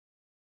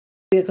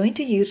We are going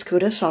to use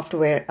Kuta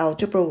software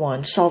Algebra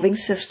 1 Solving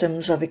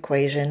Systems of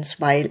Equations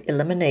by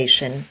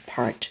Elimination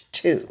Part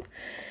 2.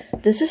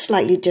 This is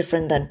slightly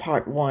different than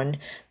Part 1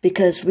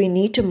 because we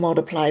need to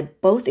multiply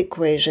both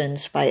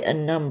equations by a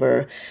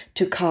number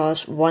to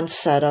cause one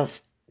set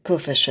of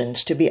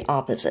coefficients to be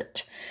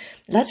opposite.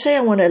 Let's say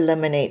I want to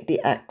eliminate the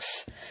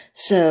x.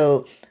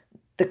 So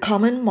the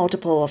common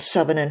multiple of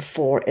 7 and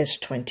 4 is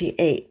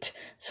 28.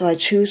 So I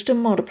choose to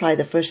multiply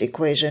the first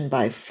equation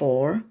by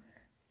 4.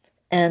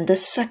 And the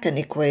second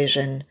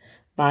equation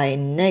by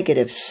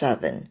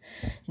 -7.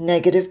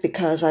 Negative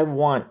because I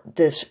want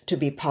this to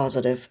be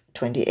positive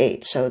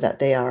 28 so that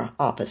they are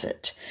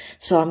opposite.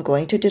 So I'm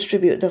going to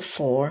distribute the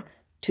 4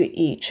 to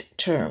each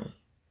term.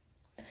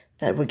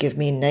 That would give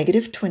me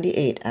negative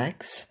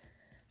 28x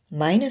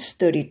minus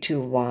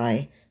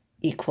 32y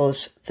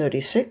equals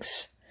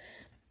 36.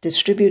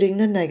 Distributing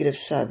the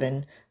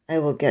 -7, I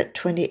will get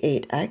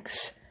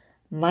 28x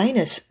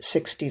minus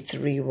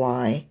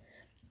 63y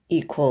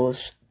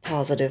equals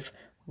positive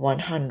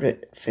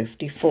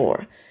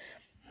 154.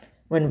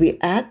 When we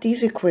add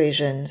these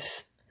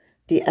equations,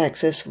 the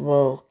x's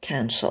will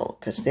cancel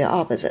because they're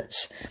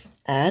opposites.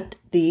 Add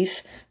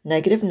these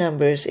negative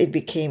numbers, it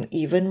became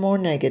even more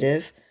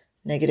negative,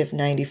 negative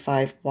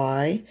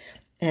 95y.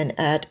 And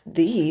add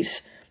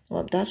these,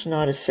 well, that's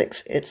not a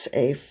 6, it's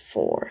a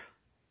 4.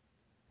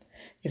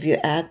 If you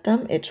add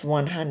them, it's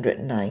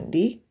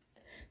 190.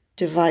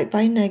 Divide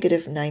by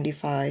negative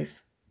 95.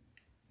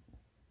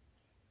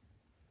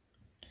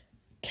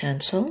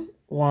 Cancel,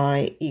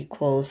 y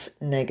equals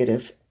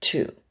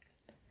 -2.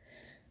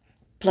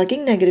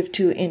 Plugging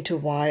 -2 into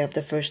y of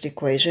the first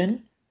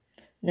equation,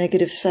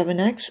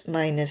 -7x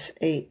minus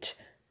 8,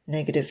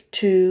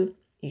 -2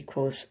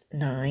 equals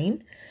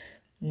 9.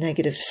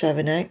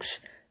 -7x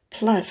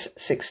plus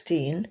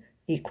 16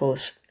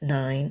 equals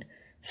 9.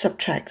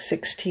 Subtract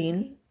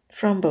 16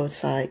 from both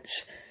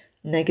sides.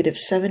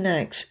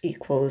 -7x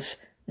equals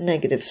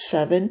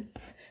 -7,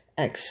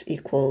 x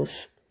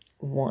equals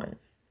 1.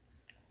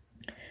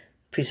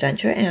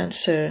 Present your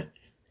answer,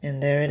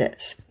 and there it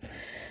is.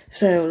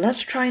 So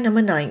let's try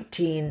number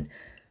 19,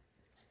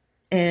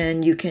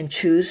 and you can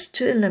choose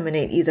to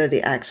eliminate either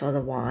the x or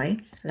the y.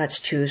 Let's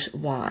choose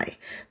y.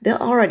 They're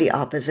already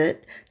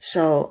opposite,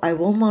 so I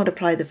will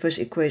multiply the first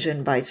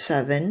equation by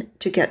 7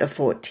 to get a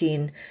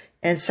 14,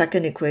 and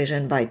second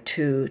equation by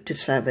 2 to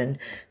 7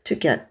 to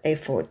get a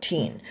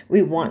 14.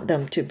 We want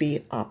them to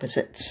be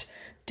opposites.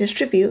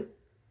 Distribute.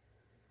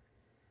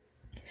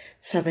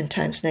 7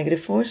 times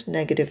 -4 is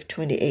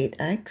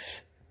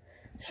 -28x.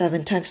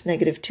 7 times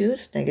 -2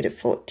 is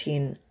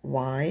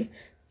 -14y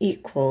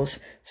equals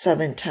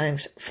 7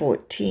 times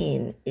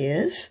 14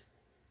 is,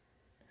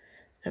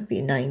 that'd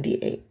be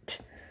 98.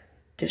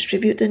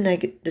 Distribute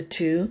the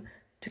 2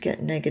 to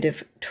get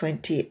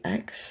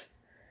 -20x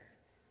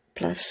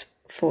plus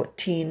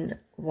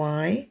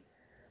 14y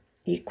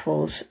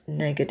equals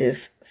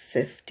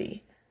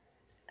 -50.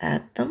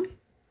 Add them.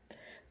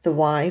 The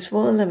y's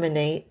will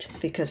eliminate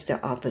because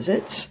they're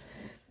opposites.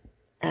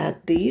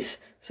 Add these.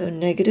 So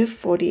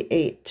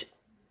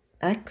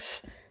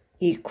 -48x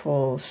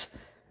equals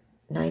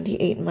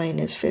 98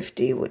 minus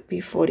 50 would be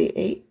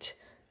 48.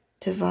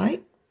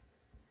 Divide.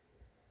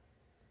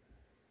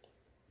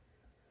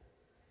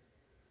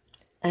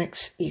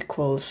 X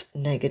equals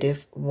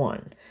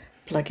 -1.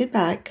 Plug it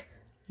back.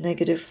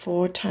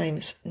 -4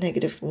 times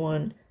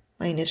 -1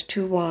 minus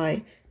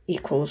 2y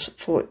equals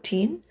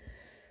 14.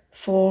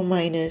 4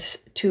 minus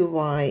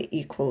 2y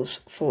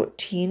equals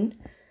 14.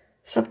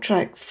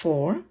 Subtract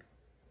 4.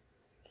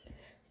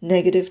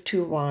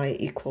 -2y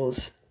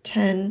equals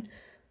 10.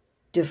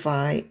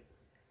 Divide.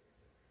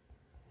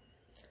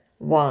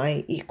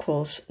 Y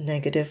equals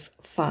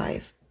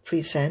 -5.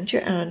 Present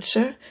your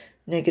answer.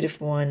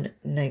 -1,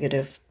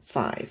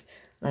 -5.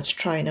 Let's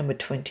try number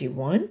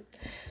 21.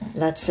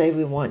 Let's say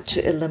we want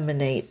to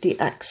eliminate the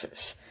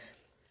x's.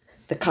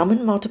 The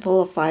common multiple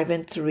of 5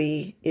 and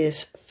 3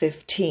 is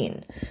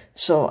 15.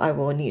 So I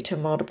will need to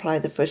multiply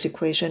the first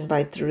equation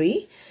by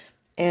 3.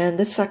 And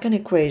the second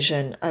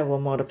equation I will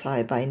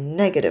multiply by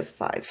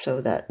 -5 so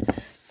that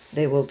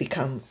they will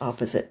become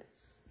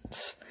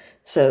opposites.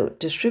 So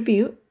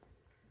distribute.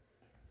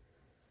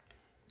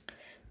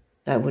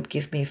 That would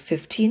give me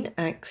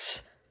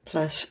 15x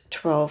plus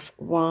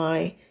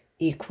 12y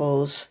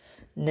equals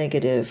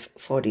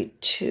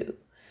 -42.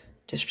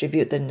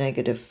 Distribute the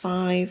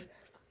 -5.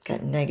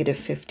 Got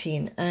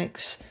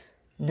 -15x,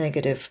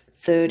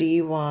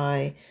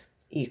 -30y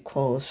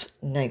equals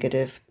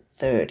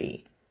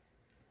 -30.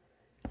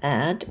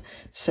 Add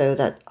so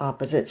that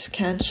opposites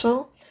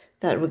cancel.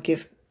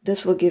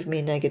 This will give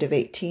me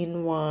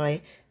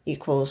 -18y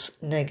equals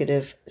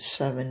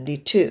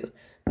 -72.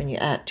 When you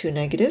add two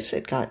negatives,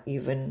 it got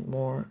even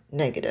more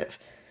negative.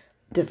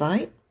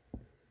 Divide.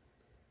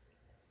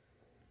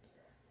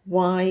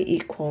 Y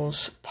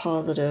equals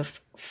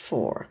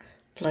 +4.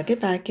 Plug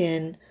it back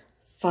in.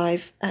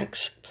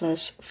 5x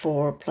plus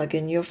 4, plug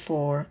in your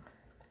 4,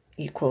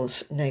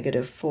 equals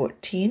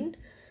 -14.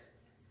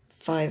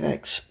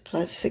 5x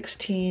plus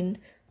 16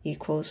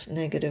 equals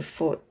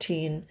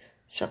 -14.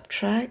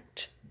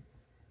 subtract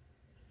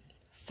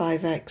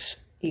 5x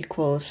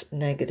equals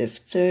negative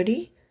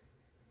 30,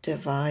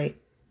 divide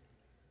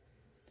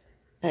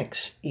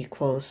x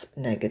equals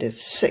negative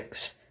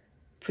 6.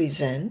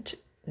 Present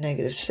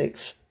negative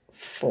 6,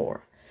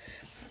 4.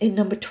 In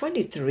number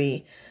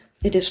 23,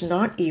 it is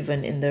not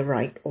even in the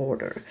right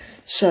order.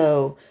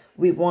 So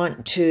we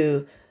want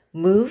to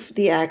move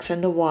the x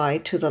and the y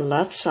to the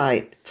left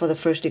side for the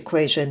first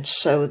equation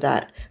so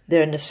that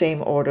they're in the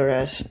same order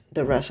as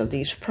the rest of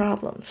these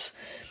problems.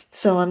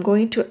 So I'm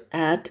going to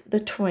add the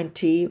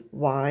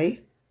 20y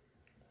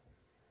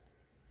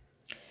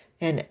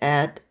and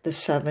add the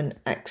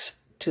 7x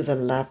to the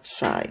left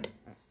side.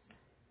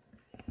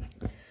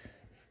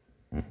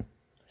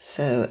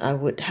 So I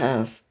would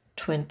have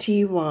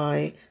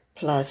 20y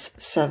plus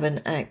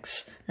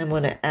 7x. I'm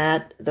going to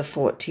add the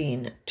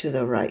 14 to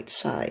the right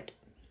side.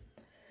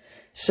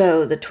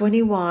 So the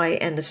 20y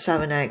and the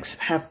 7x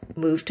have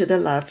moved to the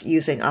left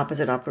using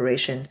opposite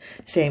operation,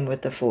 same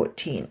with the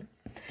 14.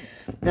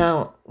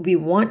 Now, we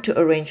want to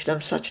arrange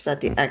them such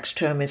that the x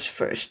term is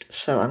first.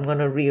 So I'm going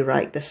to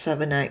rewrite the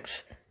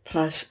 7x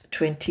plus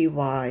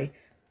 20y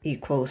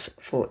equals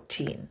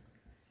 14.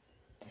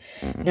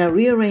 Now,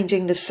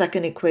 rearranging the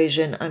second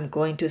equation, I'm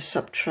going to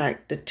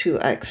subtract the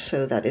 2x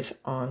so that it's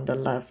on the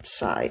left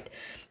side.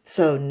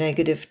 So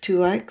negative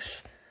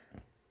 2x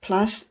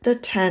plus the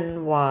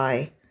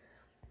 10y.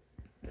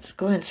 Let's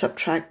go and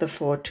subtract the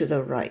 4 to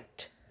the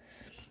right.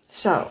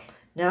 So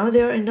now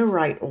they're in the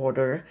right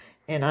order,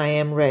 and I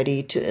am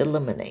ready to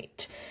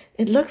eliminate.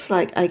 It looks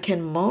like I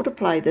can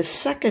multiply the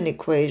second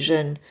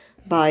equation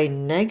by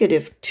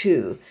negative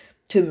 2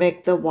 to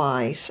make the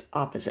y's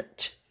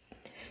opposite.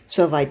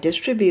 So if I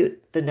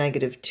distribute the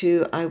negative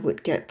 2, I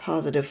would get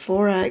positive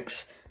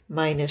 4x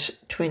minus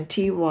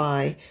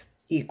 20y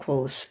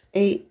equals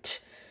 8.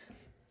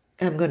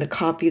 I'm going to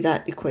copy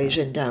that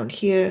equation down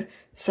here.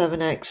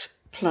 7x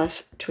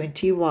plus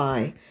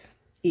 20y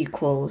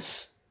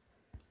equals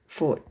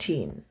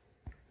 14.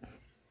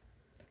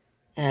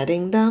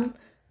 Adding them,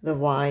 the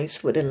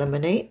y's would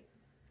eliminate.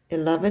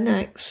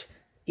 11x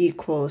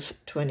equals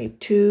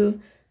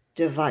 22.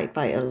 Divide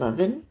by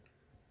 11.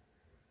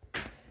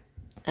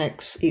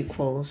 X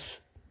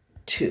equals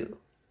 2.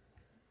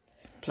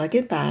 Plug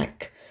it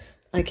back.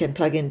 I can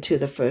plug into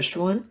the first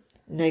one.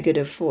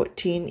 Negative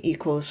 14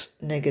 equals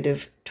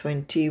negative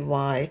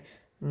 20y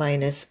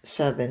minus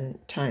 7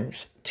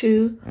 times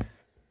 2.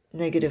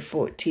 Negative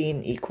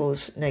 14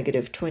 equals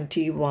negative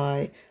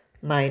 20y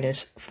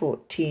minus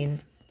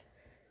 14.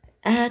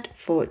 Add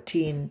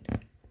 14.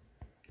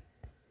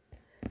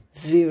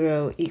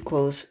 0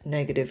 equals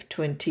negative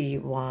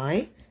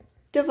 20y.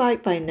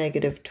 Divide by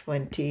negative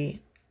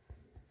 20.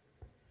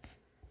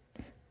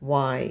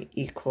 Y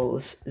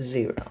equals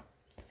 0.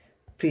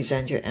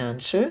 Present your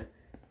answer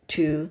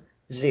 2,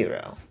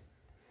 0.